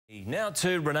Now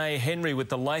to Renee Henry with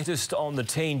the latest on the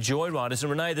teen joyriders.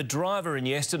 And Renee, the driver in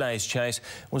yesterday's chase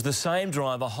was the same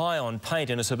driver high on paint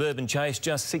in a suburban chase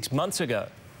just 6 months ago.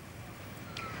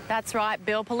 That's right,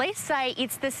 Bill. Police say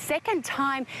it's the second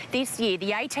time this year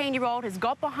the 18-year-old has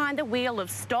got behind the wheel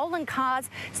of stolen cars,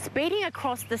 speeding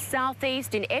across the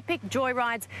southeast in epic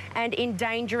joyrides and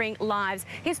endangering lives.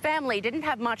 His family didn't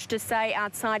have much to say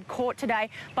outside court today,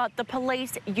 but the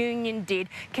police union did,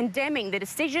 condemning the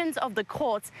decisions of the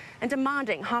courts and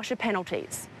demanding harsher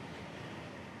penalties.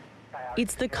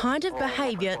 It's the kind of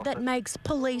behaviour that makes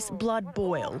police blood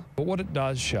boil. But what it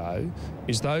does show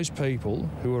is those people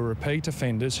who are repeat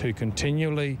offenders who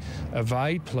continually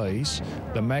evade police,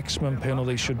 the maximum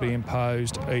penalty should be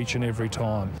imposed each and every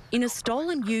time. In a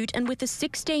stolen ute and with a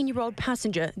 16-year-old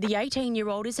passenger, the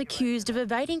 18-year-old is accused of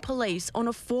evading police on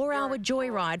a 4-hour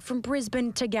joyride from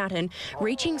Brisbane to Gatton,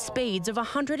 reaching speeds of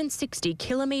 160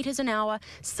 kilometres an hour,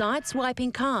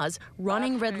 side-swiping cars,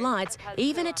 running red lights,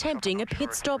 even attempting a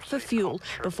pit stop for fuel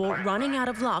before running out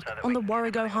of luck on the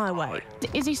Warrego highway.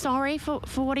 Is he sorry for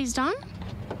what he's done?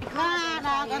 No,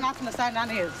 I've got nothing to say, none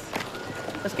of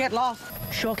his. Just get lost.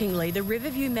 Shockingly, the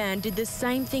Riverview man did the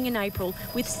same thing in April.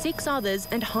 With 6 others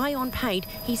and high on paint,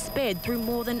 he sped through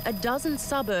more than a dozen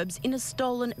suburbs in a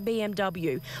stolen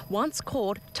BMW. Once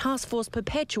caught, Task Force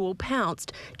Perpetual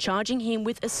pounced, charging him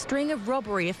with a string of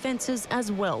robbery offences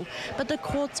as well. But the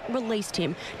courts released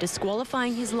him,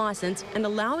 disqualifying his licence and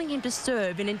allowing him to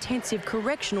serve an intensive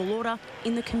correctional order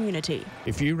in the community.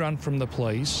 If you run from the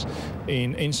police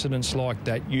in incidents like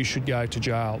that, you should go to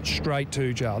jail, straight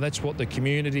to jail. That's what the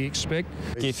community expect.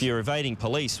 If you're evading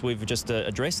police, we've just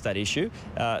addressed that issue,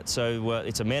 so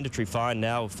it's a mandatory fine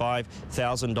now of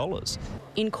 $5,000.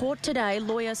 In court today,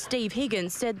 lawyer Steve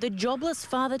Higgins said the jobless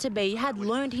father-to-be had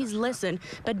learned his lesson,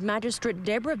 but Magistrate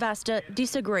Deborah Vasta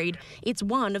disagreed. It's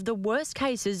one of the worst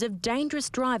cases of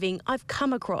dangerous driving I've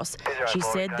come across. She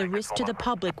said the risk to the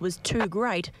public was too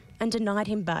great and denied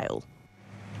him bail.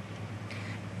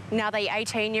 Now, the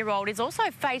 18-year-old is also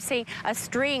facing a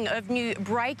string of new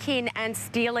break-in and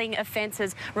stealing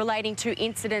offences relating to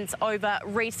incidents over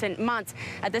recent months.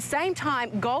 At the same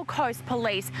time, Gold Coast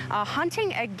police are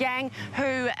hunting a gang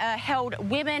who held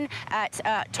women at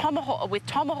with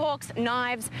tomahawks,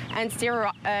 knives and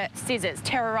scissors,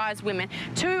 terrorised women.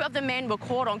 2 of the men were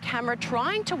caught on camera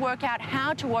trying to work out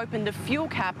how to open the fuel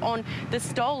cap on the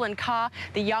stolen car.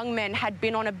 The young men had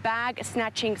been on a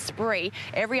bag-snatching spree.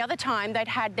 Every other time they'd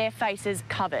had their faces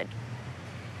covered.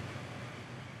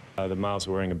 The males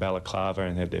were wearing a balaclava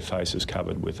and had their faces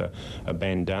covered with a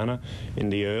bandana. In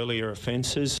the earlier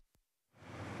offences,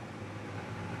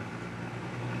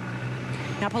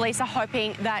 now, police are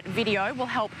hoping that video will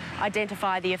help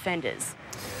identify the offenders.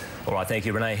 All right, thank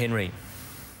you, Renee Henry.